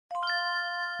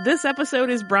This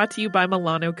episode is brought to you by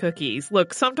Milano Cookies.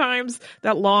 Look, sometimes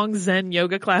that long Zen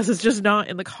yoga class is just not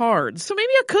in the cards, so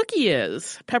maybe a cookie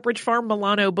is. Pepperidge Farm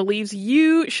Milano believes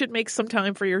you should make some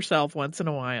time for yourself once in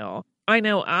a while. I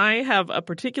know I have a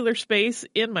particular space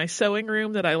in my sewing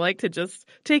room that I like to just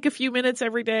take a few minutes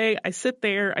every day. I sit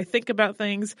there, I think about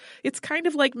things. It's kind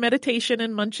of like meditation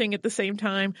and munching at the same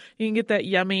time. You can get that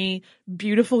yummy,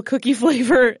 beautiful cookie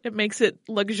flavor. It makes it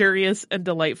luxurious and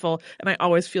delightful, and I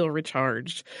always feel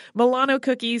recharged. Milano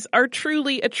cookies are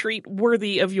truly a treat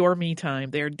worthy of your me time.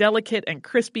 They're delicate and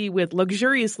crispy with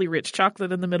luxuriously rich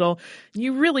chocolate in the middle.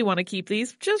 You really want to keep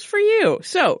these just for you.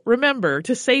 So remember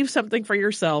to save something for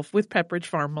yourself with Pepperidge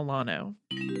Farm Milano.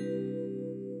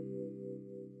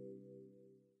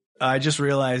 I just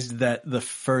realized that the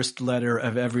first letter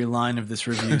of every line of this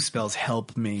review spells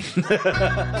help me.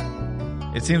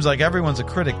 It seems like everyone's a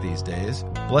critic these days,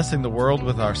 blessing the world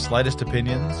with our slightest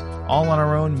opinions, all on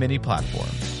our own mini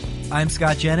platforms. I'm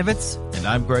Scott Janovitz. And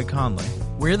I'm Greg Conley.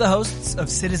 We're the hosts of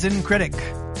Citizen Critic,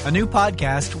 a new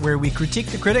podcast where we critique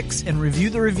the critics and review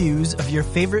the reviews of your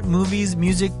favorite movies,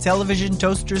 music, television,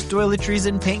 toasters, toiletries,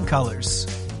 and paint colors.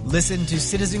 Listen to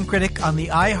Citizen Critic on the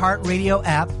iHeartRadio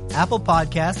app, Apple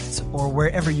Podcasts, or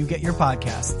wherever you get your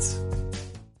podcasts.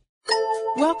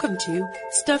 Welcome to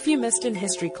Stuff You Missed in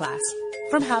History Class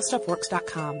from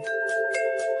HowStuffWorks.com.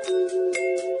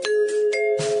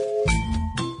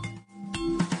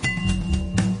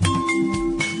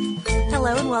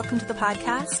 Hello and welcome to the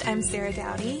podcast. I'm Sarah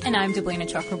Dowdy. And I'm Deblina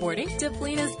Chakraborty.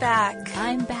 Deblina's back.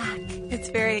 I'm back. It's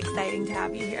very exciting to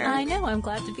have you here. I know. I'm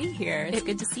glad to be here. It's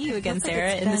good to see you again,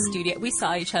 Sarah, in the studio. We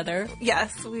saw each other.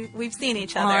 Yes, we've seen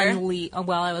each other.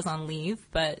 While I was on leave,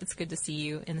 but it's good to see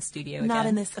you in the studio again. Not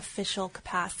in this official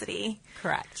capacity.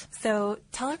 Correct. So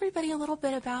tell everybody a little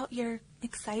bit about your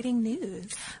exciting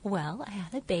news. Well, I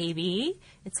had a baby.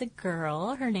 It's a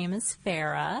girl. Her name is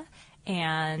Farah.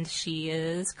 And she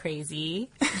is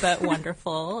crazy, but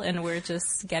wonderful, and we're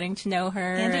just getting to know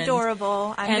her. And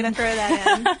adorable. I'm going to throw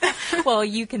that in. Well,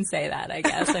 you can say that, I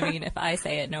guess. I mean, if I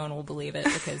say it, no one will believe it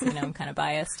because, I'm kind of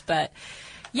biased. But,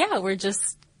 yeah, we're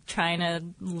just trying to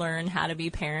learn how to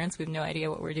be parents. We have no idea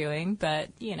what we're doing, but,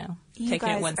 taking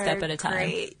it one step at a time.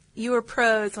 Great. You were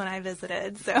pros when I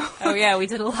visited, so. Oh, yeah, we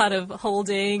did a lot of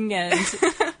holding and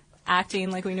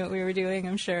acting like we knew what we were doing,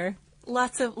 I'm sure.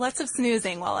 Lots of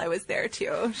snoozing while I was there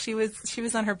too. She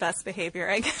was on her best behavior,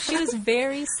 I guess. She was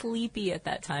very sleepy at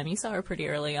that time. You saw her pretty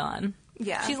early on.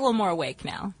 Yeah. She's a little more awake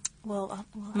now. We'll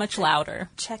much louder.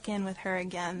 Check in with her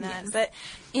again then. Yes. But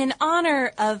in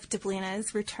honor of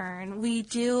Deblina's return, we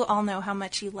do all know how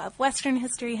much you love Western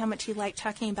history, how much you like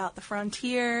talking about the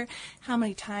frontier, how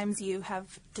many times you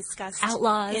have discussed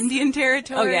outlaws, Indian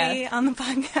territory on the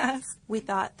podcast. We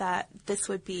thought that this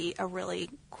would be a really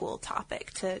cool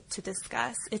topic to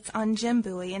discuss. It's on Jim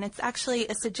Bowie, and it's actually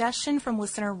a suggestion from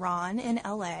listener Ron in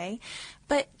LA.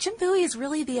 But Jim Bowie is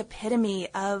really the epitome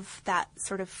of that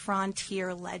sort of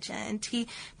frontier legend. He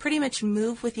pretty much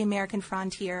moved with the American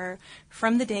frontier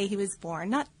from the day he was born,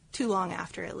 not too long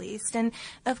after at least. And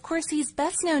of course he's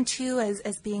best known too as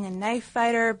being a knife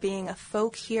fighter, being a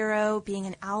folk hero, being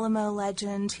an Alamo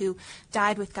legend who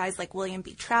died with guys like William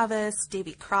B. Travis,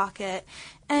 Davy Crockett.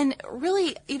 And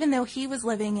really, even though he was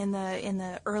living in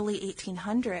the early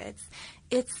 1800s,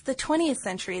 it's the 20th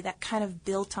century that kind of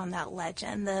built on that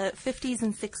legend. The 50s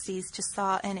and 60s just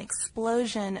saw an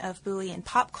explosion of Bowie in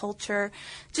pop culture,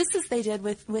 just as they did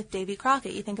with Davy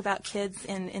Crockett. You think about kids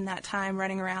in that time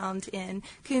running around in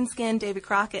coonskin Davy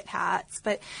Crockett hats,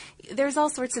 but there's all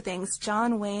sorts of things.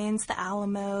 John Wayne's The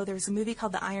Alamo. There's a movie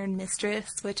called The Iron Mistress,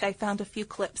 which I found a few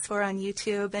clips for on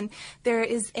YouTube, and there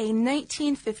is a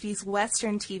 1950s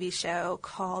Western TV show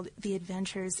called The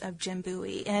Adventures of Jim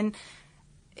Bowie. And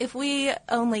if we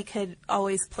only could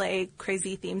always play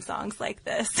crazy theme songs like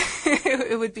this,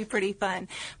 it would be pretty fun.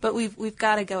 But we've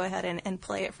got to go ahead and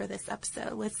play it for this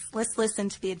episode. Let's listen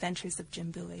to The Adventures of Jim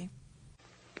Bowie.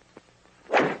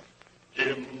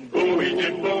 Jim Bowie,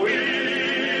 Jim Bowie,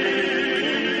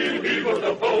 he was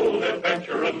a bold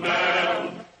adventurer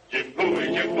man. Jim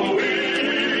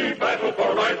Bowie, battled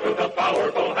for right with a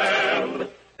powerful hand.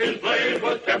 His blade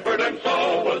was tempered and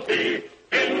so was he.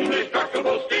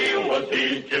 Indestructible steel was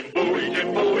he, Jim Bowie,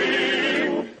 Jim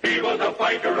Bowie. He was a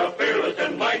fighter, a fearless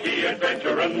and mighty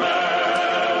adventurer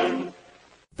man.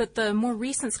 But the more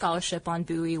recent scholarship on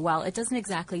Bowie, while it doesn't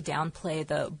exactly downplay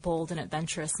the bold and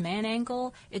adventurous man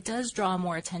angle, it does draw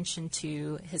more attention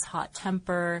to his hot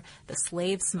temper, the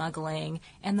slave smuggling,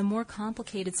 and the more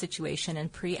complicated situation in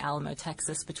pre-Alamo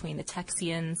Texas between the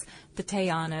Texians, the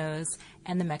Tejanos,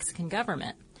 and the Mexican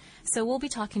government. So we'll be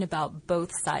talking about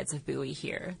both sides of Bowie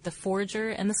here, the forger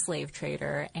and the slave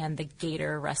trader, and the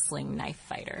gator wrestling knife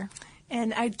fighter.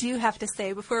 And I do have to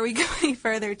say, before we go any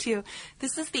further, too,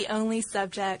 this is the only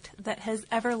subject that has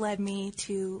ever led me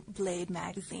to Blade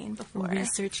magazine before.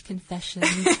 Research Confessions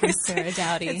from Sarah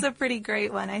Dowdy. It's a pretty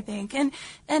great one, I think. And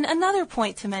another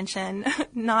point to mention,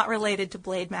 not related to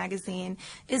Blade magazine,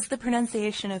 is the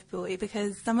pronunciation of Bowie,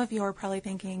 because some of you are probably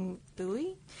thinking,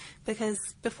 Bowie? Because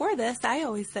before this, I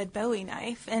always said Bowie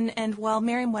knife. And while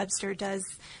Merriam-Webster does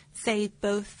say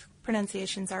both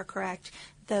pronunciations are correct,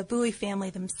 the Bowie family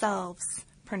themselves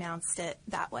pronounced it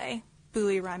that way.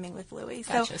 Bowie rhyming with Louis.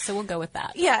 Gotcha. So we'll go with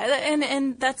that. Yeah,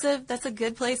 and that's a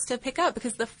good place to pick up,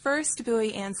 because the first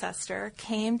Bowie ancestor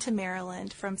came to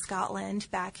Maryland from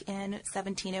Scotland back in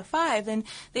 1705, and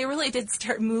they really did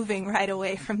start moving right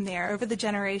away from there. Over the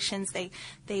generations,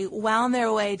 they wound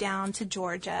their way down to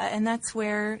Georgia, and that's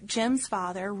where Jim's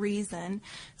father, Reason,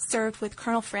 served with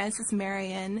Colonel Francis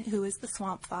Marion, who is the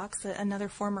Swamp Fox, another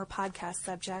former podcast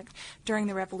subject, during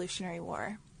the Revolutionary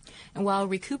War. And while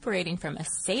recuperating from a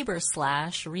saber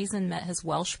slash, Reason met his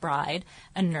Welsh bride,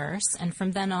 a nurse, and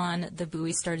from then on, the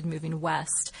Bowie started moving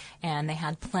west, and they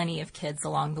had plenty of kids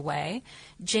along the way.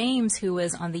 James, who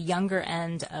was on the younger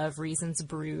end of Reason's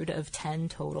brood of 10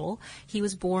 total, he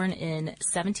was born in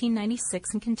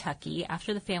 1796 in Kentucky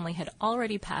after the family had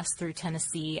already passed through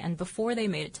Tennessee and before they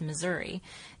made it to Missouri.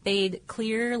 They'd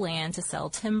clear land to sell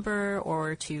timber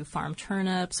or to farm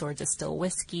turnips or distill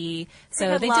whiskey.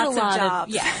 So they did a lot of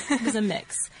jobs. Yeah, it was a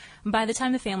mix. By the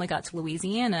time the family got to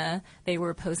Louisiana, they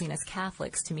were posing as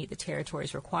Catholics to meet the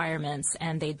territory's requirements,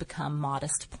 and they'd become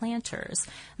modest planters.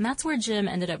 And that's where Jim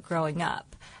ended up growing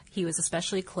up. He was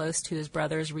especially close to his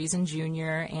brothers Reason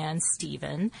Jr. and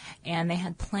Stephen, and they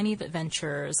had plenty of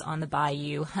adventures on the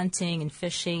bayou, hunting and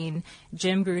fishing.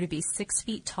 Jim grew to be 6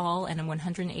 feet tall and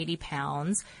 180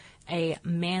 pounds, a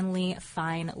manly,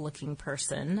 fine-looking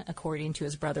person, according to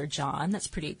his brother John. That's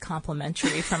pretty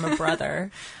complimentary from a brother.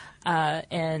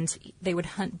 And they would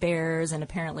hunt bears and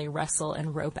apparently wrestle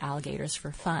and rope alligators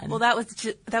for fun. Well, that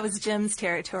was Jim's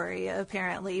territory,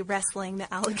 apparently, wrestling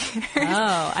the alligators.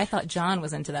 Oh, I thought John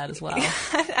was into that as well.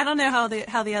 I don't know how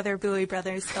the other Bowie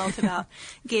brothers felt about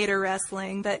gator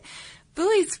wrestling, but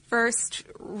Bowie's first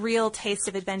real taste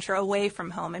of adventure away from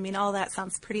home, I mean, all that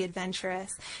sounds pretty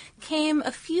adventurous, came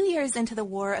a few years into the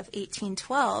War of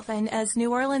 1812. And as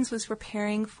New Orleans was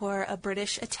preparing for a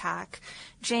British attack,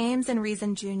 James and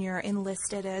Reason Jr.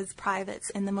 enlisted as privates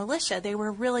in the militia. They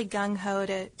were really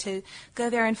gung-ho to go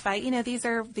there and fight. You know, these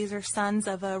are sons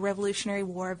of a Revolutionary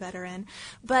War veteran.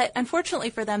 But unfortunately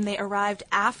for them, they arrived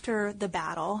after the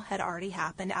battle had already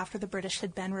happened, after the British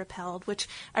had been repelled, which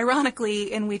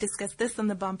ironically, and we discussed this in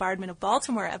the Bombardment of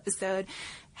Baltimore episode,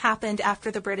 happened after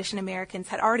the British and Americans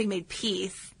had already made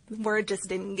peace. Word just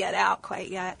didn't get out quite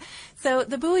yet. So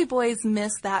the Bowie boys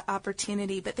missed that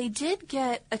opportunity, but they did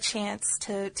get a chance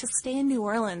to stay in New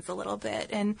Orleans a little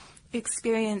bit and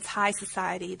experience high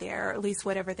society there, or at least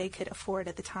whatever they could afford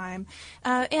at the time.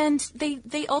 And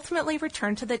they ultimately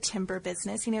returned to the timber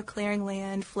business, you know, clearing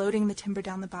land, floating the timber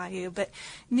down the bayou. But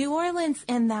New Orleans,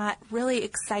 in that really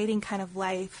exciting kind of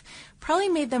life, probably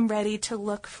made them ready to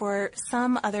look for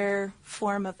some other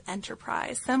form of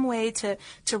enterprise, some way to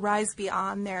rise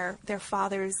beyond their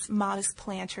father's modest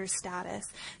planter status,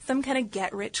 some kind of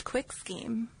get-rich-quick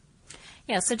scheme.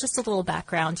 Yeah, so just a little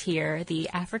background here. The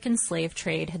African slave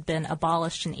trade had been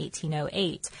abolished in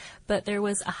 1808, but there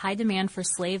was a high demand for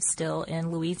slaves still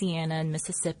in Louisiana and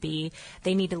Mississippi.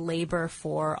 They needed labor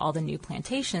for all the new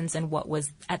plantations in what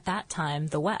was, at that time,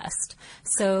 the West.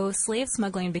 So slave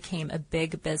smuggling became a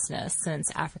big business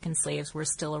since African slaves were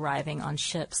still arriving on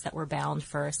ships that were bound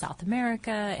for South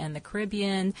America and the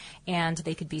Caribbean, and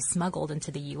they could be smuggled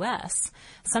into the U.S.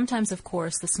 Sometimes, of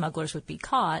course, the smugglers would be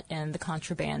caught and the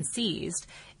contraband seized.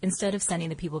 Instead of sending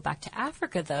the people back to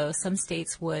Africa, though, some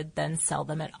states would then sell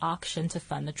them at auction to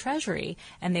fund the treasury,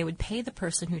 and they would pay the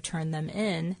person who turned them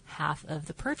in half of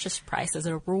the purchase price as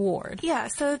a reward. Yeah,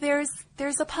 so there's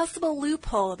a possible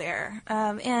loophole there,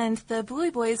 and the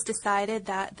Bowie boys decided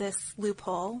that this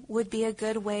loophole would be a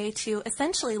good way to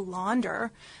essentially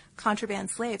launder contraband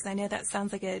slaves. I know that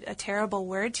sounds like a terrible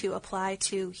word to apply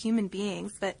to human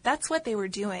beings, but that's what they were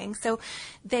doing. So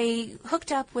they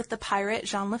hooked up with the pirate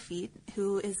Jean Lafitte,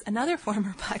 who is another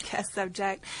former podcast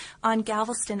subject, on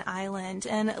Galveston Island.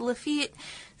 And Lafitte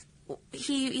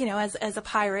he, you know, as a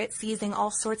pirate, seizing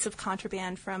all sorts of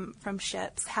contraband from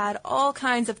ships, had all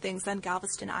kinds of things on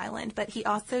Galveston Island, but he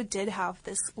also did have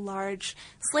this large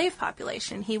slave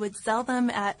population. He would sell them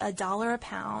at $1 a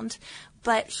pound,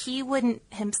 but he wouldn't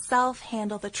himself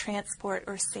handle the transport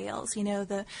or sales, you know,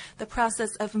 the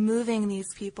process of moving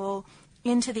these people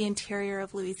into the interior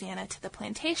of Louisiana to the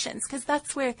plantations, because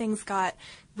that's where things got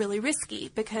really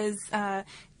risky, because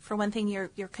for one thing,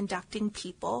 you're conducting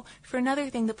people. For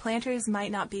another thing, the planters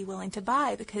might not be willing to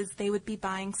buy because they would be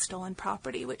buying stolen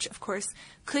property, which, of course,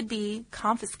 could be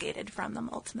confiscated from them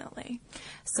ultimately.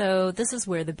 So this is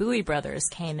where the Bowie brothers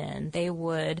came in. They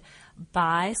would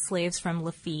buy slaves from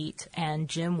Lafitte, and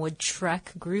Jim would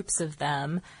trek groups of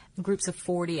them, groups of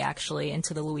 40 actually,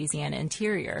 into the Louisiana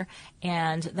interior.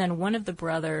 And then one of the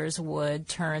brothers would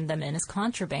turn them in as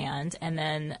contraband and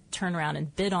then turn around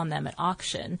and bid on them at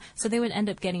auction. So they would end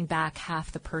up getting back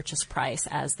half the purchase price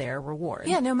as their reward.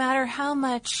 Yeah, no matter how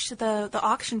much the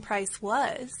auction price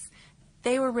was,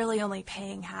 they were really only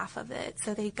paying half of it.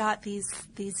 So they got these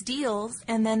deals,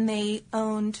 and then they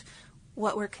owned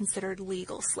what were considered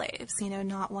legal slaves, you know,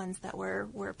 not ones that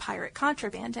were pirate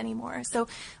contraband anymore. So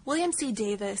William C.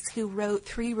 Davis, who wrote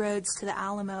 3 Roads to the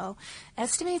Alamo,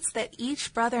 estimates that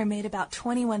each brother made about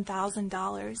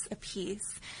 $21,000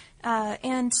 apiece.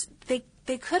 And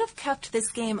they could have kept this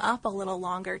game up a little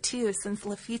longer, too, since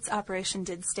Lafitte's operation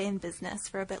did stay in business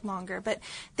for a bit longer. But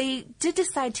they did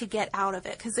decide to get out of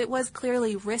it because it was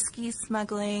clearly risky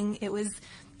smuggling. It was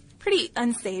pretty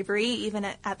unsavory even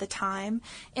at the time,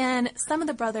 and some of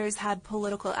the brothers had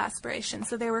political aspirations,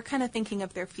 so they were kind of thinking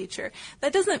of their future.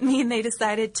 That doesn't mean they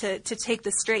decided to take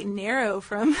the straight and narrow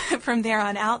from there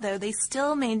on out, though. They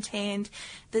still maintained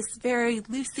this very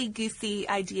loosey-goosey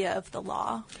idea of the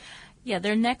law. Yeah,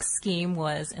 their next scheme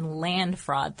was in land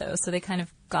fraud, though, so they kind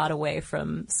of got away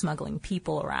from smuggling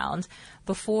people around.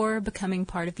 Before becoming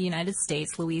part of the United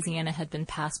States, Louisiana had been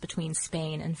passed between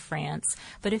Spain and France,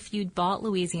 but if you'd bought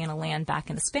Louisiana land back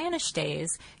in the Spanish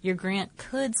days, your grant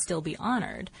could still be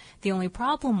honored. The only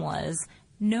problem was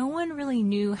no one really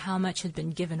knew how much had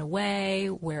been given away,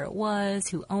 where it was,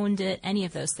 who owned it, any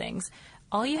of those things.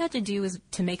 All you had to do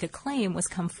to make a claim was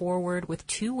come forward with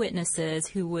 2 witnesses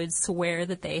who would swear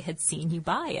that they had seen you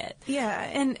buy it. Yeah,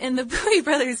 and the Bowie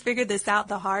brothers figured this out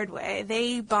the hard way.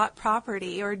 They bought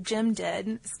property, or Jim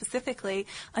did specifically,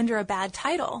 under a bad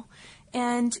title.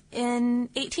 And in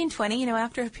 1820, you know,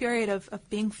 after a period of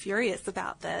being furious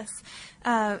about this,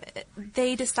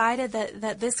 they decided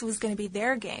that this was going to be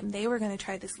their game. They were going to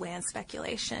try this land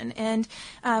speculation. And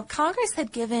Congress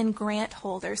had given grant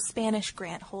holders, Spanish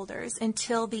grant holders,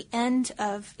 until the end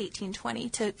of 1820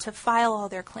 to file all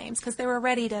their claims, because they were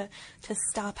ready to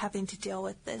stop having to deal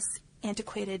with this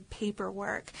antiquated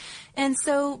paperwork. And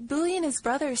so Bowie and his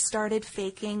brothers started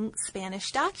faking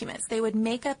Spanish documents. They would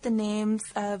make up the names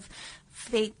of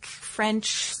fake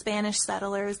French, Spanish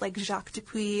settlers like Jacques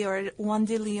Dupuy or Juan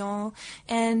de Leon,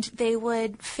 and they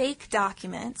would fake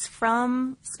documents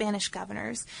from Spanish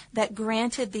governors that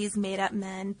granted these made-up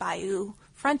men Bayou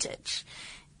frontage.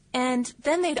 And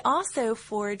then they'd also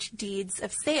forge deeds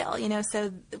of sale, you know,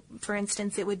 so for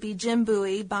instance, it would be Jim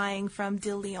Bowie buying from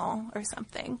de Leon or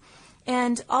something.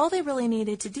 And all they really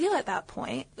needed to do at that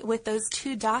point, with those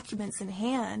 2 documents in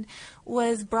hand,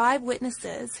 was bribe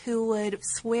witnesses who would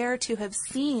swear to have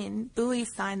seen Bowie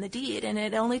sign the deed. And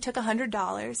it only took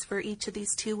 $100 for each of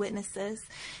these 2 witnesses.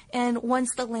 And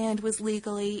once the land was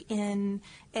legally in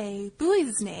a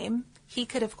Bowie's name, he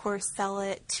could, of course, sell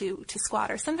it to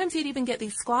squatters. Sometimes you'd even get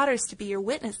these squatters to be your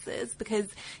witnesses because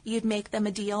you'd make them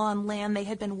a deal on land they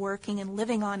had been working and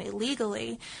living on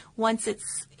illegally. Once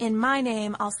it's in my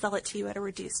name, I'll sell it to you at a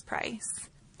reduced price.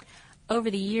 Over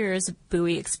the years,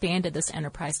 Bowie expanded this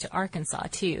enterprise to Arkansas,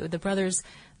 too. The brothers,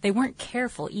 they weren't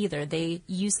careful either. They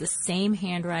used the same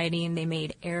handwriting. They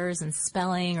made errors in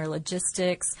spelling or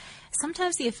logistics.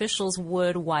 Sometimes the officials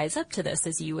would wise up to this,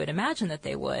 as you would imagine that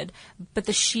they would, but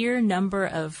the sheer number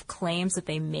of claims that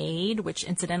they made, which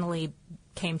incidentally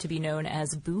came to be known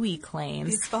as Bowie claims,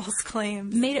 these false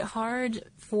claims, made it hard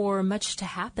for much to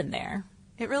happen there.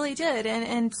 It really did.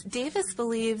 And Davis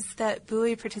believes that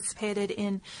Bowie participated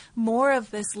in more of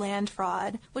this land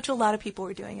fraud, which a lot of people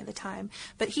were doing at the time,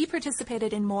 but he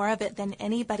participated in more of it than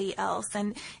anybody else.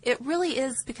 And it really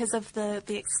is because of the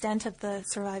extent of the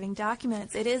surviving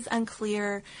documents. It is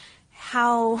unclear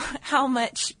how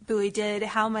much Bowie did,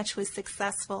 how much was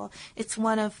successful. It's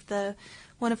one of the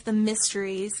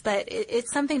mysteries, but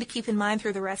it's something to keep in mind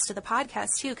through the rest of the podcast,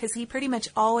 too, because he pretty much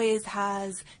always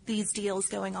has these deals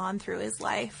going on through his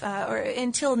life, or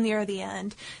until near the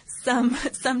end,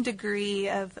 some degree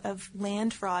of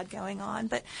land fraud going on.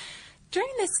 But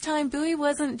During this time, Bowie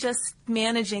wasn't just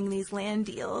managing these land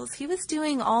deals. He was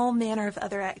doing all manner of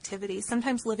other activities,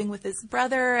 sometimes living with his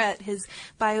brother at his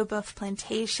Bayou Boeuf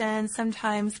plantation,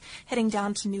 sometimes heading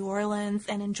down to New Orleans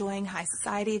and enjoying high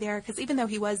society there, because even though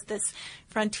he was this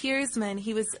frontiersman,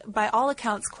 he was, by all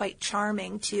accounts, quite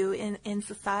charming, too, in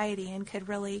society and could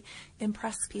really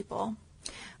impress people.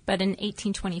 But in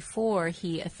 1824,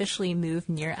 he officially moved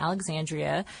near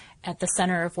Alexandria at the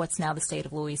center of what's now the state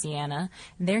of Louisiana.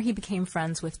 And there he became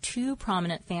friends with two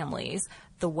prominent families,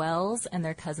 the Wells and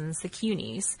their cousins, the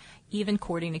Cuneys, even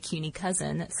courting a Cuney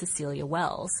cousin, Cecilia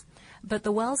Wells. But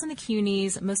the Wells and the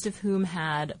Cuneys, most of whom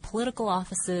had political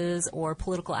offices or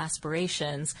political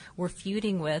aspirations, were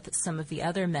feuding with some of the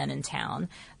other men in town,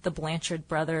 the Blanchard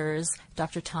brothers,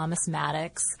 Dr. Thomas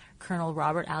Maddox, Colonel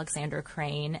Robert Alexander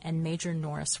Crane, and Major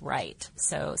Norris Wright,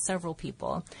 so several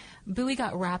people. Bowie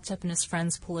got wrapped up in his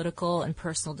friends' political and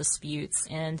personal disputes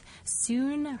and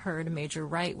soon heard Major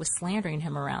Wright was slandering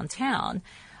him around town.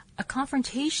 A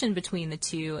confrontation between the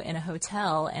two in a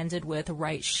hotel ended with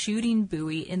Wright shooting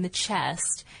Bowie in the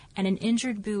chest and an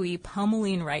injured Bowie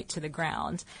pummeling Wright to the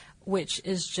ground, which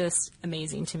is just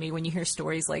amazing to me when you hear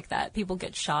stories like that. People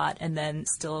get shot and then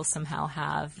still somehow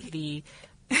have the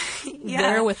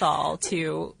wherewithal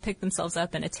to pick themselves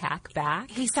up and attack back.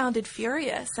 He sounded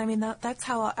furious. I mean, that's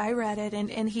how I read it,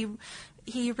 and he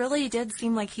really did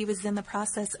seem like he was in the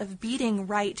process of beating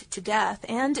Wright to death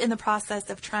and in the process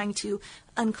of trying to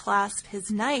unclasp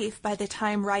his knife by the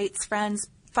time Wright's friends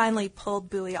finally pulled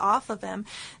Bowie off of him.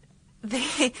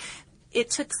 It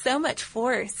took so much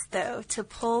force, though, to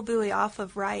pull Bowie off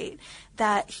of Wright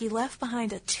that he left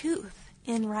behind a tooth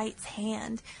in Wright's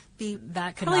hand.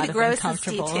 That could probably not the have been grossest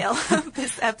comfortable. detail of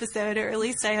this episode, or at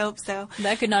least I hope so.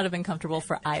 That could not have been comfortable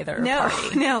for either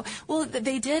party. No. Well,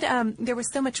 they did. There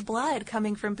was so much blood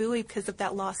coming from Bowie because of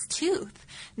that lost tooth,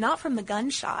 not from the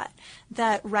gunshot,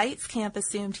 that Wright's camp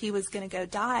assumed he was going to go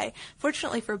die.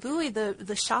 Fortunately for Bowie,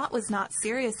 the shot was not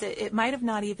serious. It might have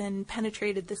not even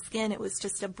penetrated the skin. It was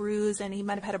just a bruise, and he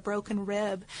might have had a broken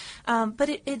rib. But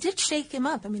it did shake him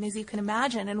up, I mean, as you can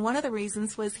imagine. And one of the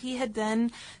reasons was he had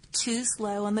been too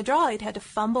slow on the draw. He'd had to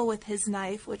fumble with his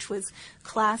knife, which was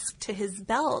clasped to his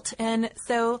belt. And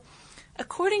so,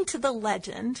 according to the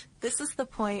legend, this is the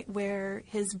point where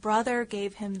his brother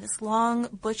gave him this long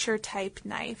butcher-type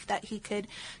knife that he could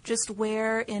just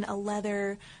wear in a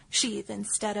leather sheath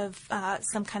instead of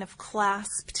some kind of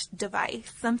clasped device,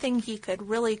 something he could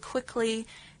really quickly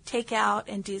take out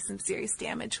and do some serious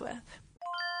damage with.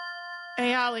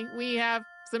 Hey, Holly, we have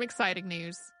some exciting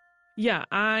news. Yeah,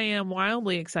 I am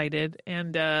wildly excited,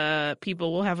 and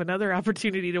people will have another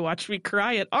opportunity to watch me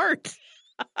cry at art.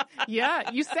 Yeah,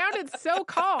 you sounded so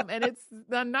calm, and it's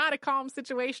not a calm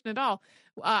situation at all.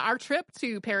 Our trip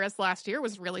to Paris last year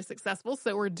was really successful,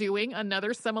 so we're doing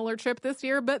another similar trip this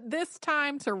year, but this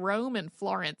time to Rome and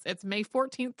Florence. It's May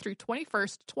 14th through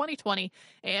 21st, 2020,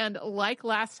 and like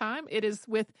last time, it is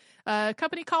with a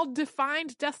company called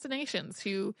Defined Destinations,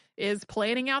 who is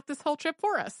planning out this whole trip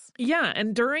for us. Yeah,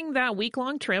 and during that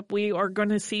week-long trip, we are going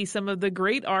to see some of the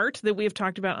great art that we have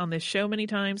talked about on this show many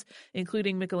times,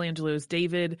 including Michelangelo's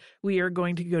David. We are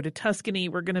going to go to Tuscany.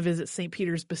 We're going to visit St.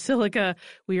 Peter's Basilica.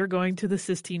 We are going to the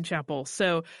Sistine Chapel.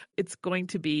 So it's going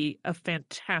to be a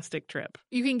fantastic trip.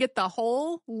 You can get the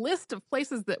whole list of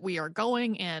places that we are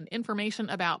going and information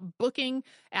about booking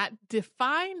at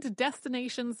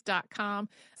defineddestinations.com.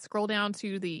 Scroll down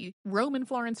to the Rome and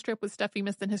Florence trip with Stuff You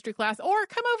Missed in History Class, or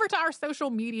come over to our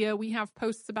social media. We have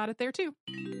posts about it there too.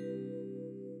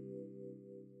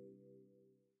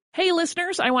 Hey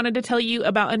listeners, I wanted to tell you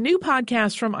about a new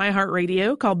podcast from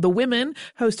iHeartRadio called The Women,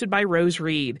 hosted by Rose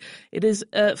Reed. It is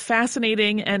a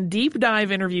fascinating and deep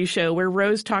dive interview show where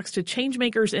Rose talks to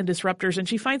changemakers and disruptors, and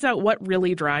she finds out what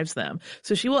really drives them.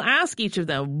 So she will ask each of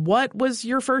them, what was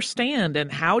your first stand, and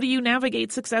how do you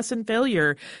navigate success and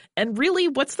failure? And really,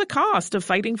 what's the cost of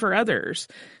fighting for others?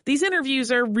 These interviews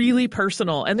are really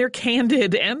personal, and they're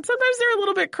candid, and sometimes they're a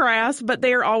little bit crass, but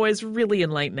they are always really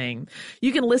enlightening.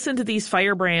 You can listen to these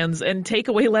firebrands and take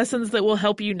away lessons that will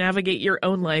help you navigate your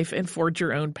own life and forge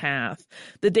your own path.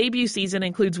 The debut season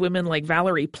includes women like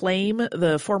Valerie Plame,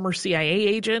 the former CIA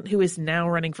agent who is now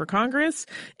running for Congress,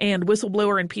 and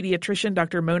whistleblower and pediatrician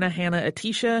Dr. Mona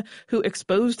Hanna-Attisha, who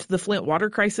exposed the Flint water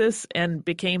crisis and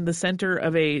became the center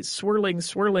of a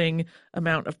swirling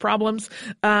amount of problems,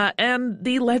 and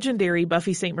the legendary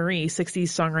Buffy St. Marie, 60s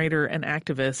songwriter and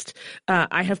activist.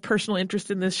 I have personal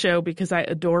interest in this show because I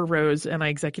adore Rose and I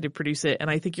executive produce it, and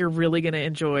I think think you're really going to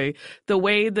enjoy the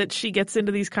way that she gets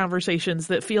into these conversations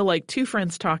that feel like two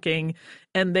friends talking,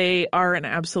 and they are an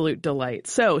absolute delight.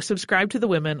 So subscribe to The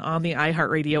Women on the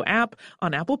iHeartRadio app,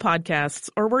 on Apple Podcasts,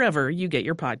 or wherever you get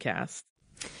your podcasts.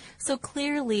 So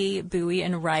clearly, Bowie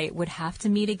and Wright would have to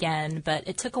meet again, but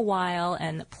it took a while,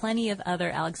 and plenty of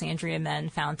other Alexandria men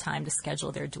found time to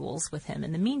schedule their duels with him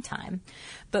in the meantime.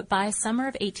 But by summer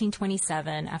of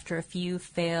 1827, after a few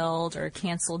failed or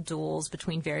canceled duels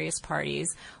between various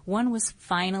parties, one was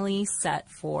finally set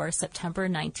for September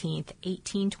 19th,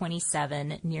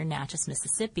 1827, near Natchez,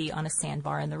 Mississippi, on a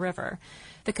sandbar in the river.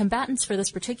 The combatants for this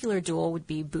particular duel would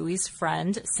be Bowie's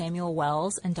friend, Samuel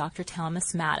Wells, and Dr.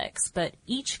 Thomas Maddox, but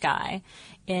each guy,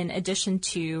 in addition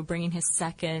to bringing his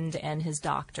second and his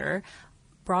doctor,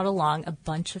 brought along a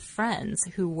bunch of friends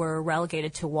who were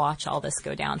relegated to watch all this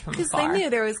go down from afar. Because they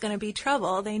knew there was going to be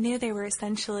trouble. They knew they were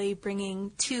essentially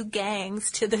bringing two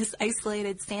gangs to this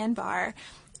isolated sandbar,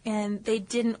 and they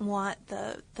didn't want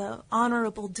the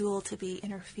honorable duel to be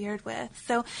interfered with.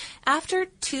 So after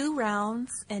 2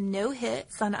 rounds and no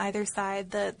hits on either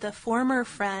side, the former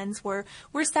friends were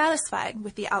satisfied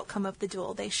with the outcome of the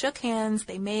duel. They shook hands,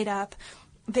 they made up.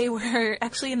 They were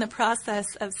actually in the process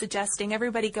of suggesting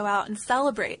everybody go out and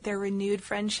celebrate their renewed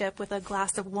friendship with a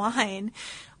glass of wine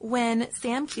when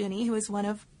Sam Cooney, who was one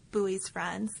of Bowie's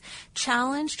friends,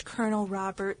 challenged Colonel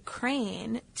Robert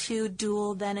Crane to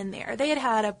duel then and there. They had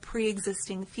had a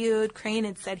pre-existing feud. Crane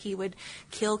had said he would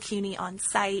kill Cooney on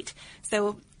sight.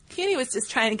 So Cooney was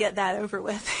just trying to get that over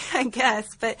with, I guess.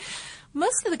 But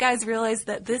most of the guys realized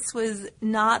that this was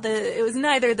it was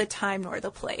neither the time nor the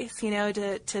place,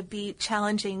 to be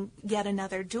challenging yet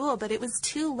another duel. But it was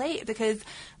too late because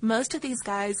most of these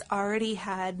guys already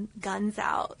had guns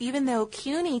out. Even though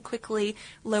Cooney quickly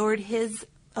lowered his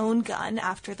own gun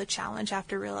after the challenge,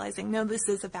 after realizing, no, this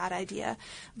is a bad idea,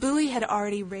 Bowie had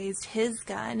already raised his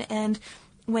gun. And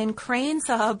when Crane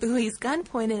saw Bowie's gun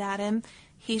pointed at him,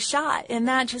 he shot, and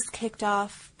that just kicked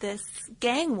off this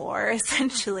gang war,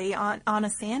 essentially, on a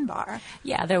sandbar.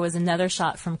 Yeah, there was another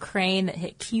shot from Crane that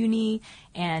hit Cooney,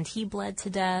 and he bled to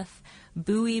death.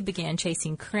 Bowie began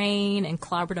chasing Crane and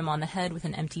clobbered him on the head with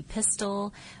an empty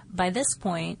pistol. By this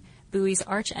point, Bowie's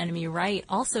archenemy Wright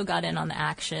also got in on the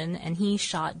action, and he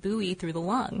shot Bowie through the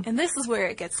lung. And this is where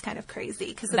it gets kind of crazy.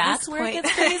 Because that's where it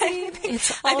gets crazy?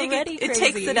 It's already crazy. It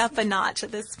takes it up a notch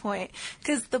at this point.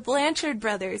 Because the Blanchard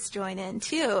brothers join in,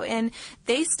 too, and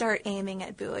they start aiming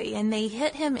at Bowie, and they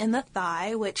hit him in the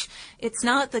thigh, which it's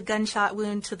not the gunshot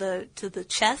wound to the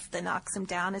chest that knocks him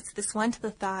down. It's this one to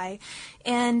the thigh.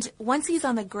 And once he's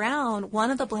on the ground,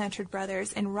 one of the Blanchard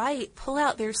brothers and Wright pull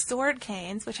out their sword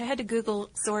canes, which I had to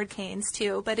Google sword canes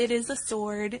too, but it is a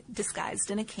sword disguised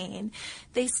in a cane.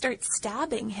 They start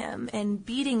stabbing him and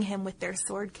beating him with their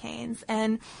sword canes.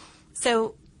 And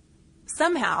so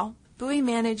somehow Bowie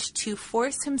managed to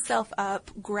force himself up,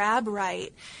 grab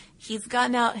Wright. He's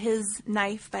gotten out his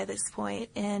knife by this point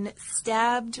and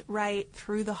stabbed Wright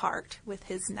through the heart with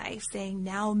his knife, saying,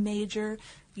 "Now, Major,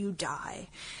 you die."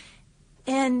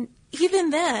 And even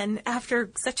then,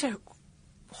 after such a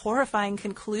horrifying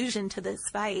conclusion to this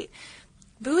fight,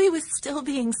 Bowie was still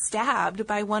being stabbed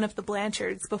by one of the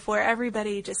Blanchards before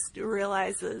everybody just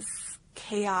realizes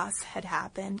chaos had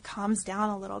happened, calms down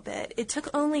a little bit. It took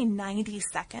only 90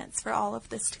 seconds for all of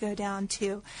this to go down,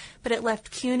 too, but it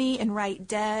left Cooney and Wright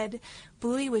dead.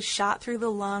 Bowie was shot through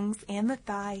the lungs and the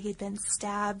thigh. He'd been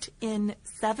stabbed in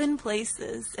 7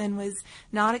 places and was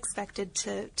not expected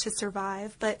to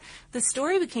survive, but the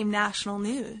story became national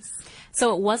news.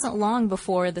 So it wasn't long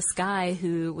before this guy,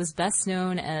 who was best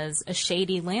known as a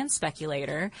shady land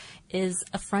speculator, is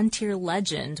a frontier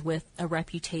legend with a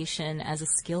reputation as a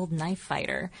skilled knife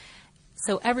fighter.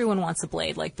 So everyone wants a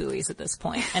blade like Bowie's at this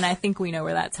point, and I think we know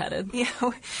where that's headed.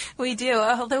 Yeah, we do.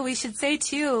 Although we should say,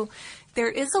 too, there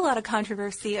is a lot of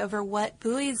controversy over what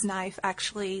Bowie's knife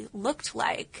actually looked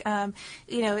like.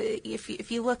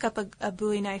 If you look up a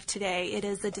Bowie knife today, it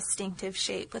is a distinctive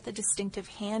shape with a distinctive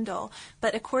handle.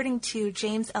 But according to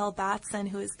James L. Batson,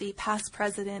 who is the past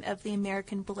president of the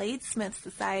American Bladesmith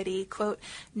Society, quote,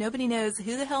 "Nobody knows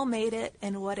who the hell made it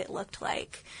and what it looked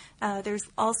like." There's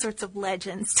all sorts of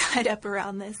legends tied up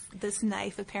around this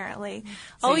knife, apparently.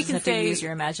 So all we you can have say, to use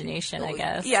your imagination, I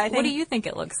guess. Yeah, what do you think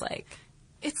it looks like?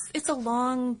 It's a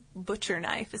long butcher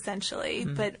knife, essentially,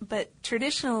 but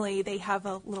traditionally they have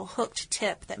a little hooked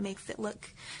tip that makes it look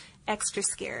extra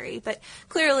scary. But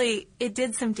clearly it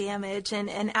did some damage,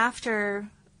 and after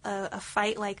a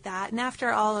fight like that, and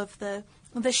after all of the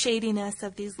shadiness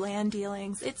of these land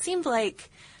dealings, it seemed like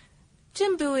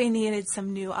Jim Bowie needed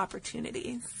some new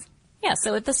opportunities. Yeah,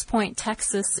 so at this point,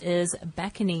 Texas is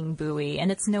beckoning Bowie,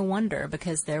 and it's no wonder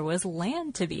because there was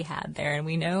land to be had there, and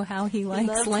we know how he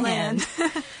likes land.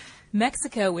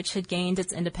 Mexico, which had gained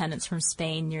its independence from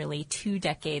Spain nearly 2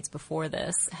 decades before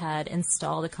this, had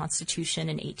installed a constitution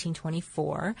in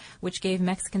 1824, which gave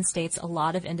Mexican states a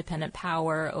lot of independent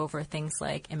power over things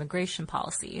like immigration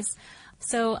policies.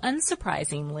 So,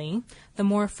 unsurprisingly, the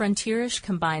more frontierish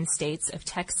combined states of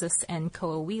Texas and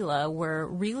Coahuila were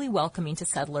really welcoming to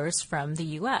settlers from the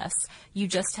U.S. You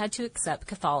just had to accept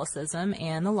Catholicism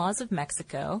and the laws of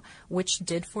Mexico, which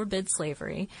did forbid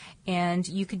slavery, and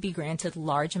you could be granted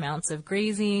large amounts of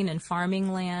grazing and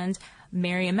farming land,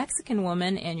 marry a Mexican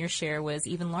woman, and your share was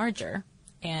even larger.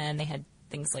 And they had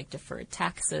things like deferred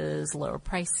taxes, lower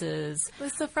prices. It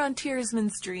was the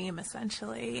frontiersman's dream,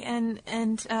 essentially.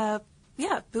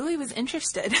 Yeah, Bowie was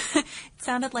interested. It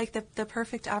sounded like the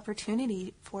perfect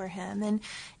opportunity for him.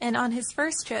 And on his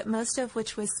first trip, most of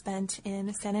which was spent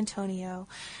in San Antonio,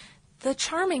 the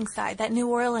charming side, that New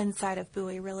Orleans side of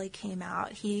Bowie really came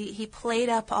out. He played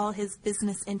up all his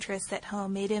business interests at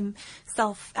home, made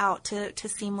himself out to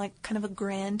seem like kind of a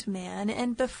grand man,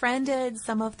 and befriended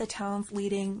some of the town's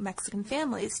leading Mexican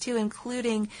families, too,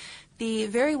 including the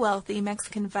very wealthy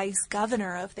Mexican vice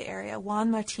governor of the area, Juan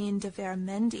Martin de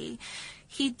Veramendi.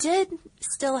 He did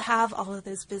still have all of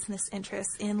those business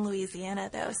interests in Louisiana,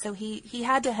 though, so he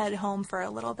had to head home for a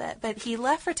little bit. But he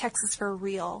left for Texas for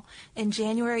real in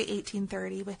January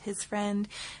 1830 with his friend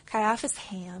Caiaphas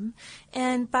Ham.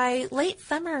 And by late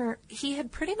summer, he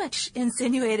had pretty much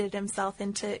insinuated himself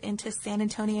into San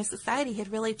Antonio society. He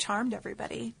had really charmed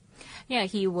everybody. Yeah,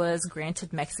 he was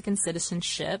granted Mexican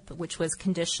citizenship, which was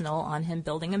conditional on him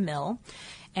building a mill.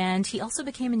 And he also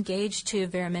became engaged to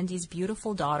Veramendi's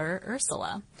beautiful daughter,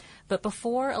 Ursula. But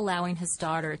before allowing his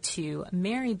daughter to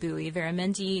marry Bowie,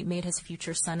 Veramendi made his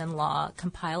future son-in-law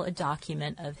compile a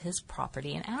document of his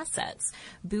property and assets.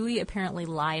 Bowie apparently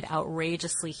lied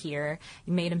outrageously here.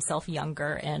 He made himself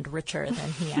younger and richer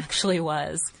than he actually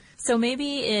was. So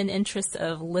maybe in interest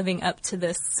of living up to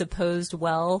this supposed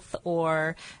wealth,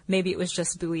 or maybe it was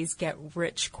just Bowie's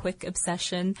get-rich-quick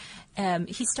obsession,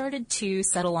 he started to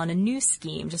settle on a new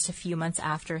scheme just a few months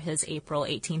after his April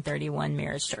 1831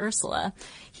 marriage to Ursula.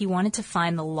 He wanted to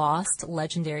find the lost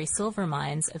legendary silver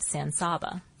mines of San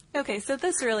Saba. Okay, so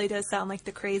this really does sound like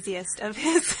the craziest of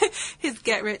his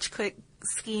get-rich-quick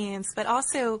schemes, but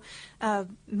also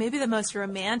maybe the most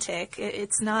romantic.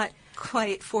 It's not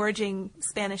quite forging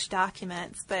Spanish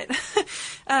documents, but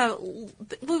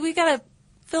we got to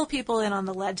fill people in on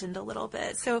the legend a little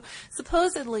bit. So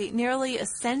supposedly, nearly a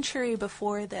century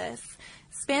before this,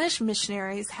 Spanish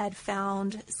missionaries had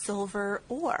found silver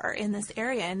ore in this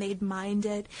area, and they'd mined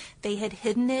it. They had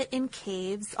hidden it in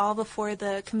caves all before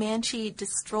the Comanche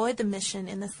destroyed the mission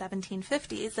in the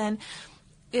 1750s. And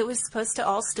it was supposed to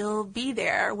all still be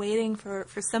there, waiting for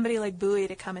somebody like Bowie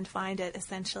to come and find it,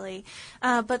 essentially.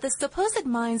 But the supposed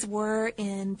mines were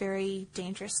in very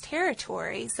dangerous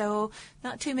territory, so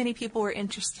not too many people were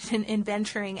interested in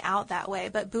venturing out that way.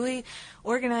 But Bowie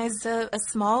organized a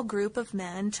small group of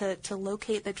men to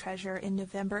locate the treasure in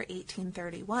November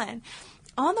 1831.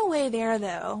 On the way there,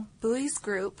 though, Bowie's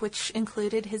group, which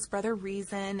included his brother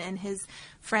Reason and his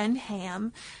friend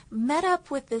Ham, met up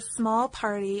with this small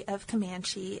party of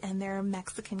Comanche and their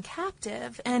Mexican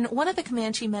captive. And one of the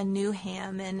Comanche men knew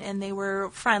Ham, and they were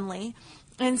friendly.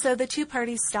 And so the two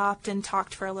parties stopped and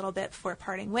talked for a little bit before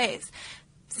parting ways.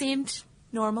 Seemed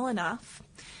normal enough.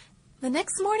 The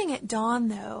next morning at dawn,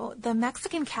 though, the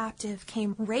Mexican captive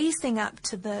came racing up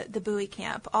to the Bowie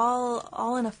camp,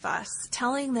 all in a fuss,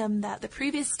 telling them that the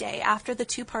previous day, after the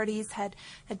two parties had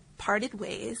parted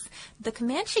ways, the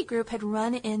Comanche group had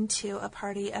run into a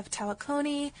party of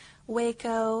Tawakoni,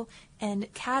 Waco,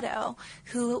 and Caddo,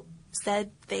 who said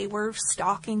they were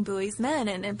stalking Bowie's men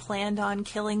and planned on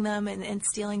killing them and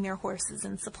stealing their horses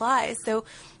and supplies. So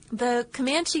the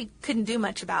Comanche couldn't do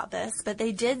much about this, but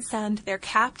they did send their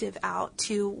captive out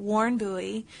to warn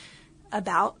Bowie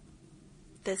about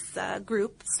this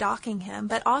group stalking him,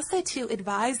 but also to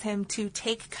advise him to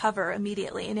take cover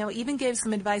immediately. Even gave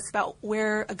some advice about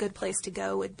where a good place to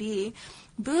go would be.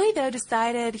 Bowie, though,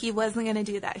 decided he wasn't going to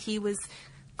do that. He was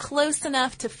close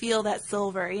enough to feel that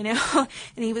silver, and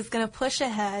he was going to push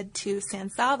ahead to San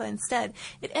Saba instead.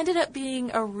 It ended up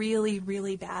being a really,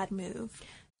 really bad move.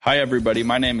 Hi, everybody.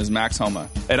 My name is Max Homa.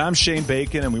 And I'm Shane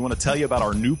Bacon, and we want to tell you about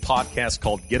our new podcast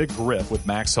called Get a Grip with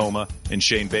Max Homa and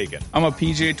Shane Bacon. I'm a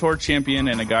PGA Tour champion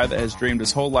and a guy that has dreamed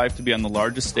his whole life to be on the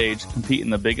largest stage, compete in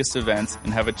the biggest events,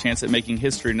 and have a chance at making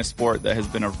history in a sport that has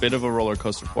been a bit of a roller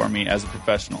coaster for me as a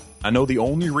professional. I know the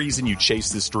only reason you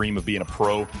chase this dream of being a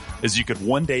pro is you could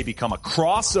one day become a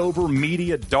crossover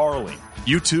media darling.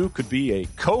 You too could be a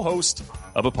co-host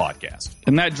of a podcast.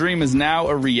 And that dream is now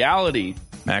a reality.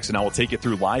 Max and I will take you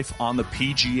through life on the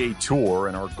PGA Tour,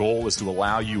 and our goal is to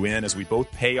allow you in as we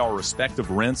both pay our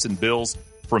respective rents and bills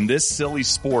from this silly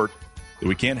sport that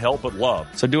we can't help but love.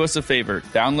 So do us a favor,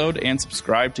 download and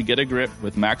subscribe to Get a Grip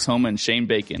with Max Homa and Shane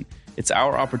Bacon. It's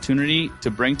our opportunity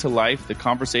to bring to life the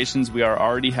conversations we are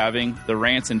already having, the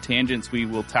rants and tangents we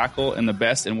will tackle, and the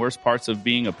best and worst parts of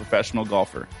being a professional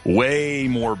golfer. Way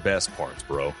more best parts,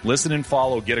 bro. Listen and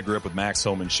follow Get a Grip with Max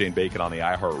Homa and Shane Bacon on the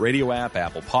iHeartRadio app,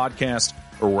 Apple Podcast,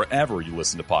 or wherever you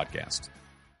listen to podcasts.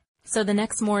 So the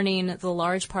next morning, the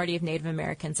large party of Native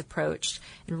Americans approached,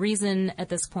 and Reason at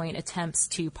this point attempts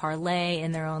to parley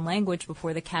in their own language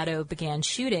before the Caddo began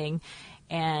shooting,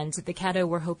 and the Caddo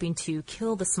were hoping to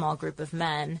kill the small group of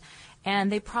men.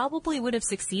 And they probably would have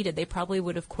succeeded. They probably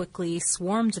would have quickly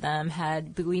swarmed them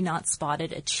had Bowie not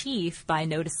spotted a chief by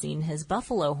noticing his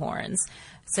buffalo horns.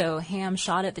 So Ham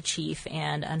shot at the chief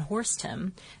and unhorsed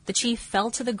him. The chief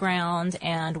fell to the ground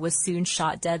and was soon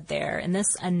shot dead there, and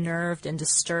this unnerved and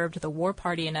disturbed the war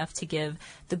party enough to give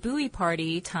the Bowie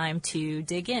party time to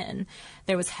dig in.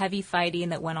 There was heavy fighting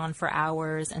that went on for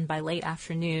hours, and by late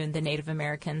afternoon, the Native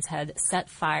Americans had set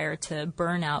fire to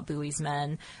burn out Bowie's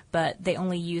men, but they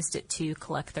only used it to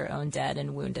collect their own dead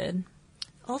and wounded.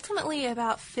 Ultimately,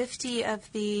 about 50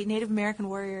 of the Native American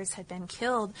warriors had been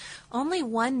killed. Only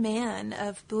one man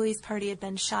of Bowie's party had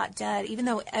been shot dead, even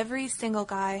though every single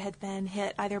guy had been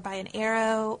hit either by an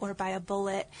arrow or by a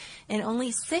bullet, and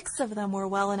only 6 of them were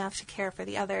well enough to care for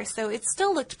the others. So it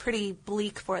still looked pretty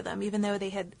bleak for them, even though they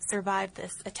had survived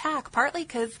this attack, partly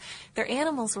because their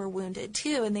animals were wounded,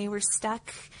 too, and they were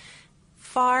stuck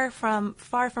far from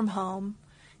home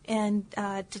and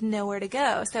didn't know where to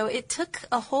go. So it took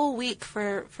a whole week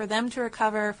for them to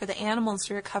recover, for the animals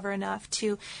to recover enough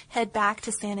to head back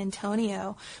to San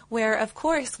Antonio, where, of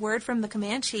course, word from the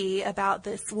Comanche about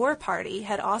this war party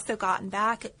had also gotten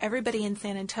back. Everybody in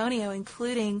San Antonio,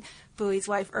 including Bowie's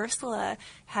wife Ursula,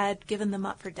 had given them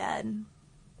up for dead.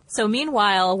 So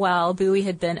meanwhile, while Bowie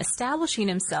had been establishing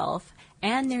himself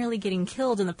and nearly getting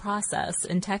killed in the process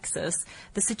in Texas,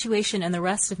 the situation in the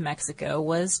rest of Mexico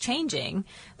was changing.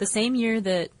 The same year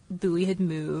that Bowie had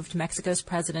moved, Mexico's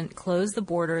president closed the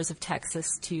borders of Texas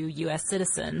to U.S.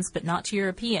 citizens, but not to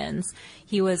Europeans.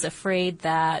 He was afraid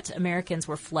that Americans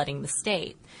were flooding the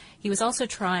state. He was also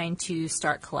trying to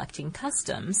start collecting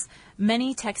customs.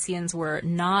 Many Texians were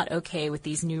not okay with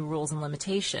these new rules and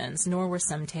limitations, nor were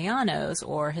some Tejanos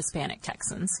or Hispanic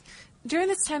Texans. During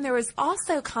this time, there was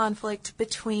also conflict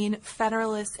between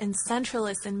Federalists and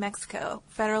Centralists in Mexico.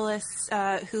 Federalists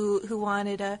who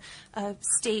wanted a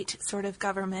state sort of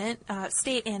government,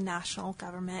 state and national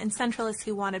government, and Centralists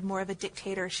who wanted more of a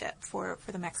dictatorship for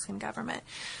the Mexican government.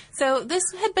 So this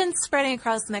had been spreading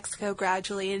across Mexico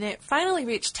gradually, and it finally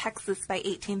reached Texas by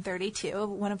 1832,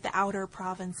 one of the outer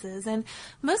provinces. And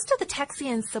most of the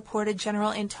Texians supported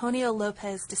General Antonio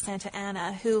Lopez de Santa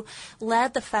Anna, who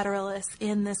led the Federalists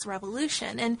in this revolution.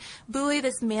 And Bowie,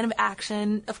 this man of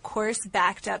action, of course,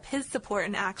 backed up his support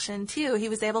in action, too. He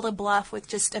was able to bluff with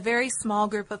just a very small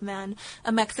group of men,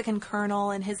 a Mexican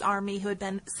colonel and his army who had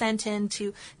been sent in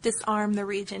to disarm the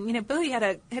region. You know, Bowie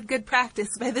had good practice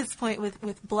by this point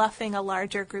with bluffing a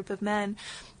larger group of men.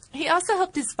 He also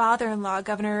helped his father-in-law,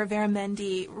 Governor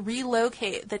Veramendi,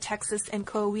 relocate the Texas and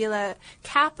Coahuila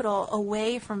capital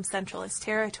away from Centralist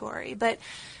territory. But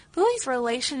Bowie's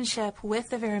relationship with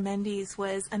the Veramendis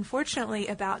was unfortunately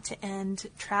about to end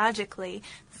tragically.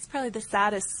 This is probably the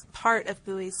saddest part of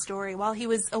Bowie's story. While he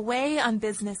was away on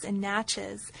business in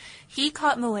Natchez, he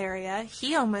caught malaria.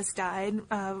 He almost died,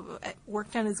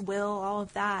 worked on his will, all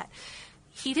of that.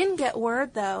 He didn't get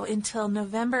word, though, until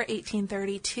November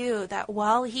 1832 that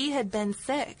while he had been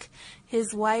sick,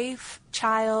 his wife,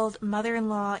 child,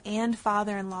 mother-in-law, and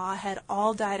father-in-law had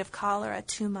all died of cholera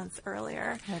 2 months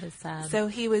earlier. That is sad. So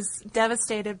he was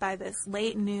devastated by this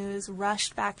late news,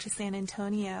 rushed back to San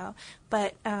Antonio,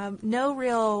 but no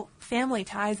real family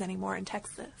ties anymore in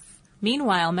Texas.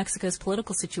 Meanwhile, Mexico's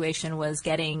political situation was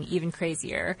getting even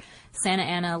crazier. Santa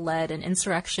Anna led an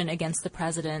insurrection against the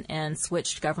president and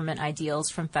switched government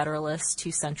ideals from federalist to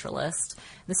centralist.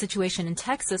 The situation in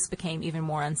Texas became even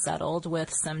more unsettled,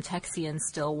 with some Texians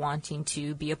still wanting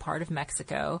to be a part of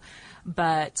Mexico,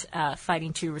 but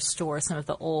fighting to restore some of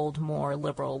the old, more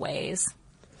liberal ways.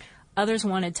 Others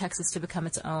wanted Texas to become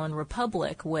its own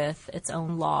republic with its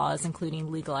own laws,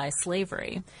 including legalized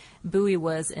slavery. Bowie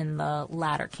was in the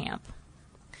latter camp.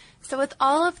 So with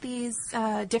all of these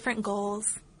different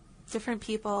goals, different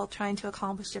people trying to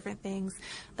accomplish different things,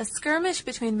 a skirmish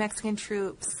between Mexican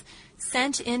troops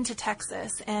sent into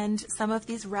Texas and some of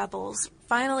these rebels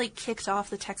finally kicked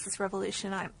off the Texas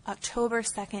Revolution on October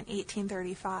 2nd,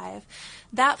 1835.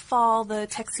 That fall, the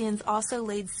Texians also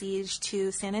laid siege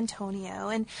to San Antonio.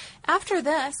 And after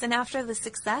this, and after the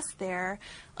success there,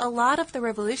 a lot of the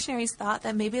revolutionaries thought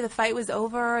that maybe the fight was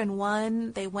over and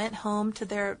won. They went home to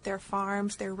their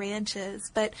farms, their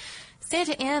ranches. But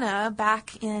Santa Anna,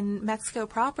 back in Mexico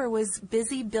proper, was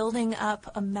busy building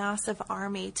up a massive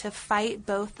army to fight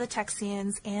both the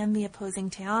Texians and the opposing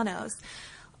Tejanos.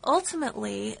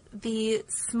 Ultimately, the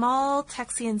small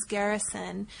Texians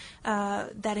garrison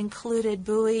that included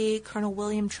Bowie, Colonel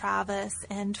William Travis,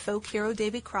 and folk hero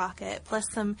Davy Crockett, plus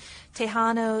some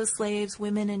Tejanos, slaves,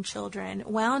 women, and children,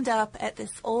 wound up at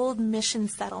this old mission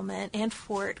settlement and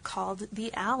fort called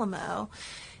the Alamo.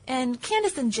 And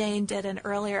Candace and Jane did an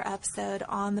earlier episode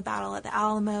on the Battle at the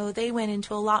Alamo. They went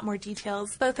into a lot more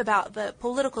details, both about the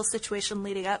political situation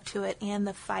leading up to it and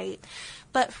the fight.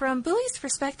 But from Bowie's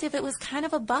perspective, it was kind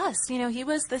of a bust. You know, he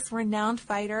was this renowned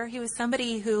fighter. He was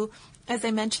somebody who, as I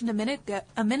mentioned a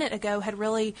minute ago, had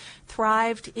really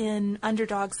thrived in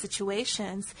underdog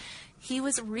situations. He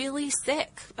was really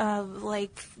sick,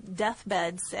 like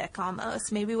deathbed sick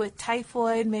almost, maybe with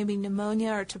typhoid, maybe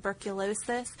pneumonia or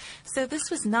tuberculosis. So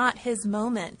this was not his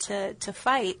moment to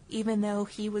fight, even though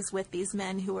he was with these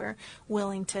men who were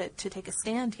willing to take a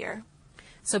stand here.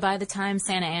 So by the time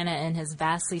Santa Anna and his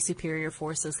vastly superior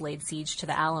forces laid siege to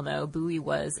the Alamo, Bowie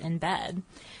was in bed.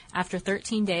 After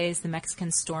 13 days, the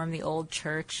Mexicans stormed the old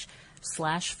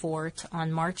church/fort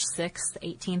on March 6,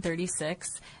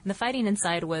 1836, and the fighting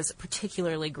inside was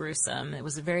particularly gruesome. It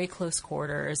was very close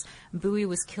quarters. Bowie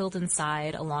was killed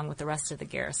inside along with the rest of the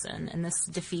garrison, and this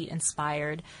defeat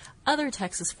inspired other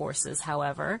Texas forces,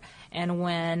 however, and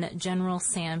when General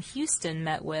Sam Houston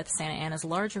met with Santa Anna's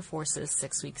larger forces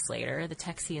 6 weeks later, the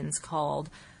Texians called,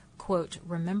 quote,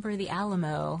 "Remember the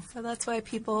Alamo." So that's why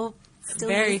people still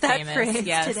very use that famous, phrase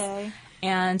yes. today.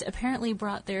 And apparently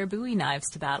brought their Bowie knives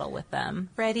to battle with them.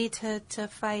 Ready to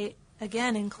fight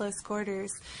again in close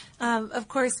quarters. Of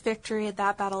course, victory at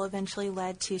that battle eventually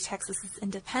led to Texas's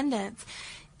independence.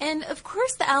 And, of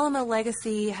course, the Alamo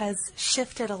legacy has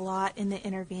shifted a lot in the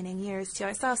intervening years, too.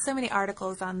 I saw so many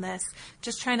articles on this,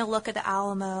 just trying to look at the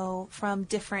Alamo from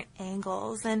different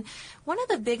angles. And one of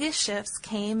the biggest shifts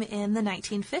came in the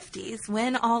 1950s,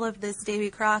 when all of this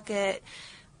Davy Crockett,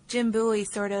 Jim Bowie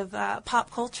sort of pop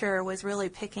culture was really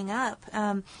picking up.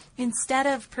 Instead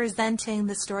of presenting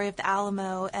the story of the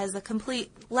Alamo as a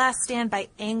complete last stand by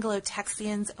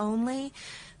Anglo-Texians only,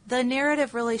 the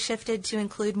narrative really shifted to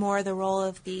include more the role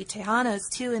of the Tejanos,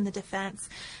 too, in the defense.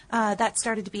 That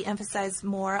started to be emphasized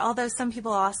more, although some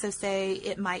people also say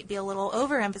it might be a little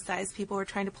overemphasized. People were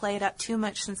trying to play it up too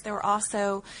much since there were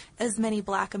also as many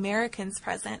black Americans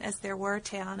present as there were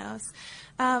Tejanos.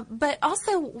 But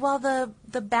also, while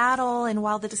the battle and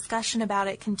while the discussion about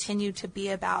it continued to be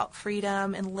about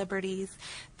freedom and liberties,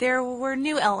 there were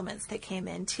new elements that came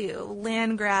in, too.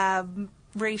 Land grab,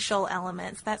 racial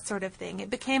elements, that sort of thing. It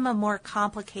became a more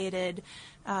complicated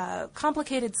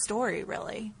story,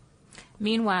 really.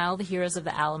 Meanwhile, the heroes of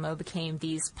the Alamo became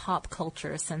these pop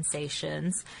culture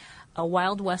sensations. A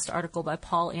Wild West article by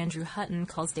Paul Andrew Hutton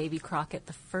calls Davy Crockett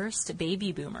the first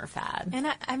baby boomer fad. And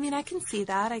I can see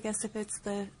that. I guess if it's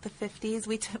the 50s,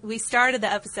 we started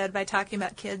the episode by talking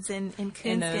about kids in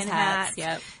coonskin hats.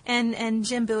 Yep. And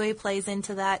Jim Bowie plays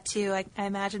into that too. I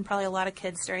imagine probably a lot of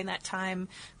kids during that time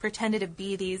pretended to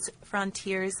be these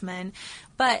frontiersmen.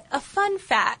 But a fun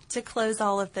fact to close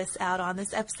all of this out on,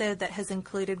 this episode that has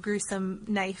included gruesome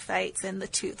knife fights and the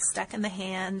tooth stuck in the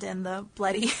hand and the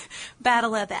bloody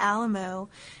battle at the Alamo,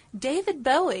 David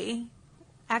Bowie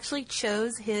actually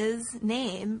chose his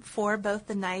name for both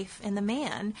the knife and the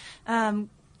man.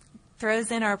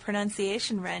 Throws in our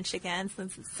pronunciation wrench again,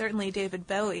 since it's certainly David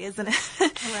Bowie, isn't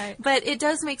it? Right. But it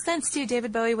does make sense, too.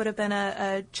 David Bowie would have been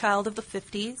a child of the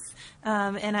 50s,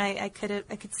 and I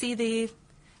could see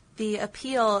the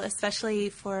appeal, especially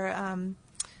for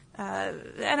I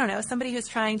don't know, somebody who's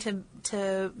trying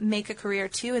to make a career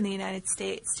too in the United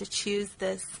States, to choose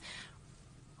this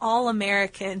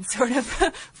all-American sort of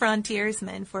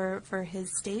frontiersman for his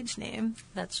stage name.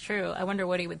 That's true. I wonder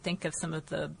what he would think of some of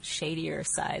the shadier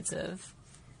sides of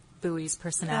Bowie's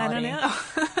personality. I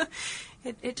don't know.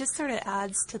 It just sort of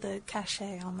adds to the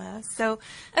cachet almost. So,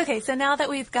 okay, so now that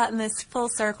we've gotten this full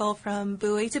circle from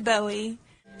Bowie to Bowie,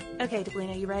 okay,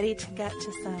 Deblina, you ready to get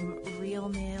to some real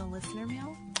mail, listener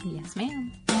mail? Yes,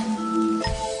 ma'am.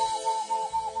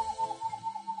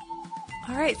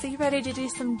 All right, so you ready to do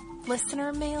some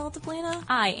listener mail, Deblina?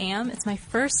 I am. It's my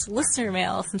first listener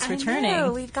mail since returning. I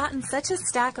know. We've gotten such a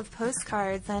stack of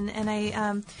postcards, and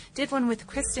I did one with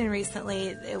Kristen recently.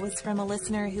 It was from a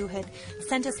listener who had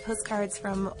sent us postcards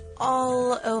from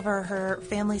all over her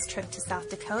family's trip to South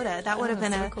Dakota. That would have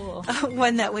been cool.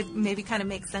 One that would maybe kind of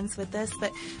make sense with this,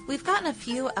 but we've gotten a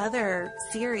few other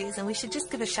series, and we should just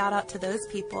give a shout out to those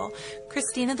people.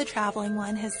 Christina, the traveling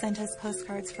one, has sent us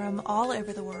postcards from all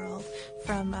over the world,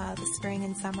 from the spring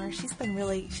and summer. She's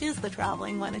the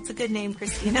traveling one. It's a good name,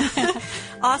 Christina.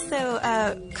 Also,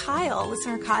 Kyle,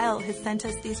 listener Kyle, has sent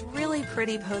us these really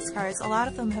pretty postcards. A lot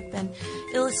of them have been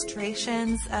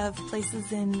illustrations of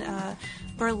places in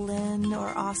Berlin or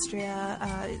Austria.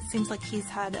 It seems like he's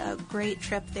had a great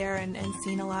trip there and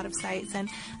seen a lot of sights. And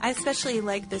I especially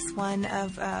like this one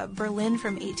of Berlin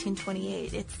from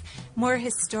 1828. It's more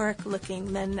historical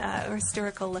looking than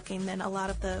a lot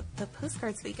of the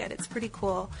postcards we get. It's pretty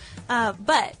cool.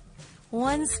 But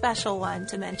one special one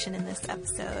to mention in this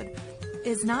episode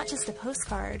is not just a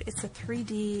postcard, it's a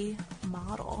 3D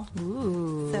model.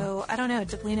 Ooh. So, I don't know,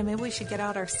 Deblina, maybe we should get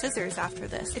out our scissors after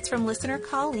this. It's from listener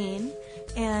Colleen,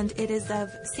 and it is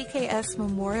of CKS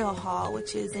Memorial Hall,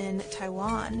 which is in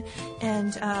Taiwan.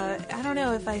 And I don't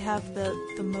know if I have the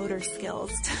motor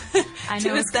skills to it's kind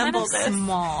assemble of this.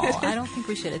 Small. I don't think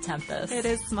we should attempt this. It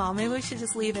is small. Maybe we should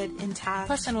just leave it intact.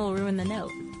 Plus, then it'll ruin the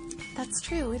note. That's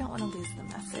true. We don't want to lose the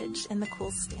message and the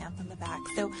cool stamp on the back.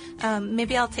 So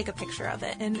maybe I'll take a picture of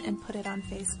it and put it on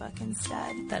Facebook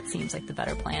instead. That seems like the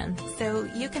better plan. So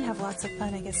you can have lots of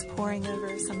fun, I guess, poring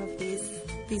over some of these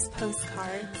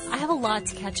postcards. I have a lot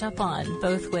to catch up on,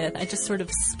 both with, I just sort of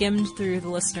skimmed through the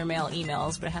listener mail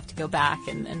emails, but I have to go back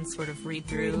and sort of read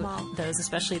through those,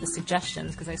 especially the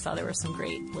suggestions, because I saw there were some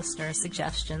great listener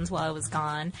suggestions while I was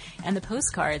gone. And the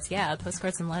postcards,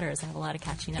 postcards and letters, I have a lot of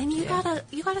catching up and to. And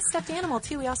you got a stuffed animal,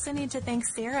 too. We also need to thank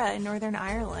Sarah in Northern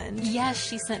Ireland. Yes,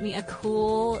 she sent me a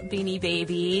cool Beanie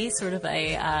Baby, sort of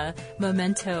a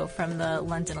memento from the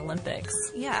London Olympics.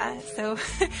 Yeah, so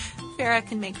Farrah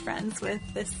can make friends with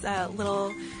this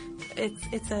little,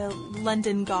 it's a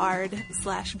London Guard /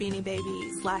 Beanie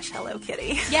Baby / Hello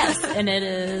Kitty. Yes, and it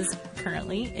is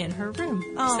currently in her room.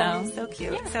 Oh, so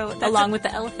cute. Yeah. So along with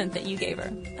the elephant that you gave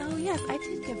her. Oh yes, I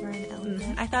did give her an elephant.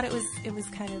 Mm-hmm. I thought it was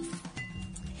kind of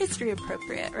history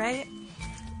appropriate, right?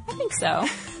 I think so.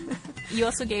 You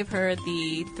also gave her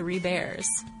the 3 bears.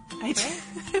 I did.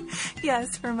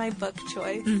 Yes, for my book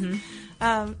choice.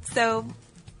 Mm-hmm. So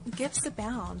gifts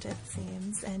abound, it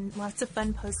seems, and lots of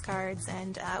fun postcards,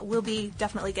 and we'll be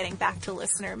definitely getting back to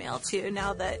listener mail, too,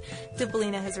 now that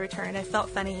Deblina has returned. I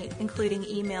felt funny including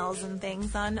emails and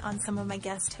things on some of my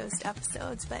guest host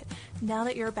episodes, but now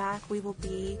that you're back, we will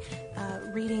be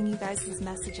reading you guys'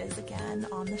 messages again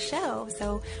on the show.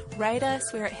 So write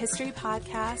us. We're at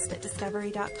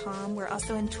historypodcast@discovery.com. We're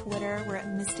also on Twitter. We're at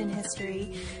Missed in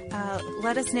History.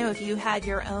 Let us know if you had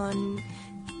your own,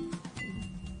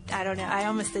 I don't know, I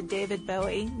almost said David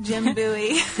Bowie, Jim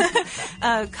Bowie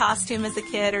costume as a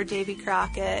kid, or Davy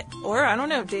Crockett, or I don't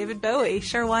know, David Bowie.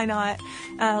 Sure, why not?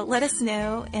 Let us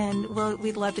know, and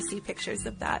we'd love to see pictures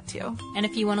of that too. And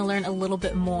if you want to learn a little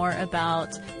bit more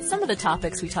about some of the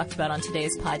topics we talked about on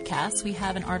today's podcast, we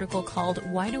have an article called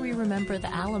Why Do We Remember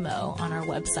the Alamo on our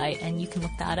website, and you can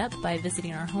look that up by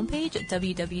visiting our homepage at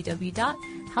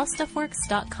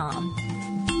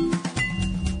www.howstuffworks.com.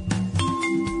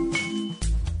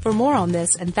 For more on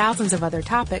this and thousands of other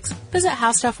topics, visit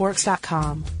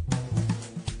howstuffworks.com.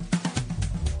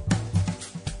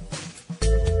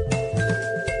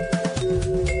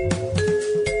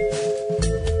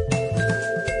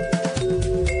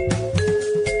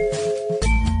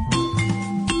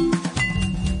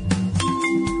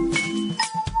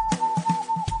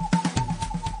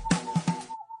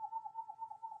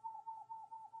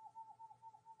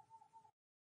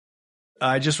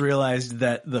 I just realized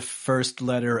that the first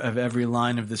letter of every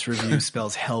line of this review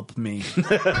spells help me.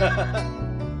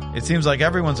 It seems like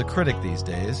everyone's a critic these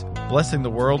days, blessing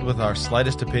the world with our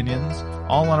slightest opinions,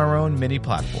 all on our own mini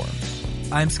platforms.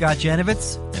 I'm Scott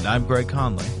Janovitz. And I'm Greg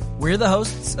Conley. We're the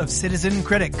hosts of Citizen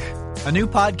Critic, a new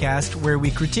podcast where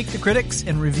we critique the critics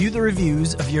and review the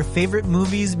reviews of your favorite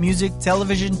movies, music,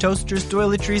 television, toasters,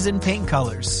 toiletries, and paint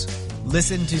colors.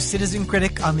 Listen to Citizen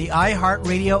Critic on the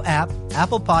iHeartRadio app,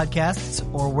 Apple Podcasts,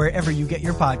 or wherever you get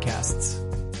your podcasts.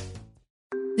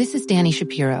 This is Dani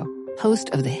Shapiro, host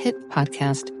of the hit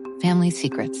podcast Family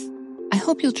Secrets. I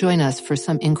hope you'll join us for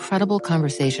some incredible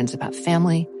conversations about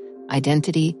family,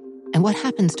 identity, and what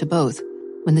happens to both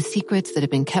when the secrets that have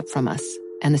been kept from us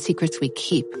and the secrets we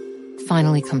keep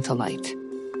finally come to light.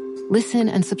 Listen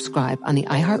and subscribe on the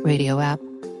iHeartRadio app,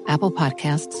 Apple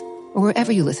Podcasts, or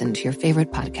wherever you listen to your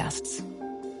favorite podcasts.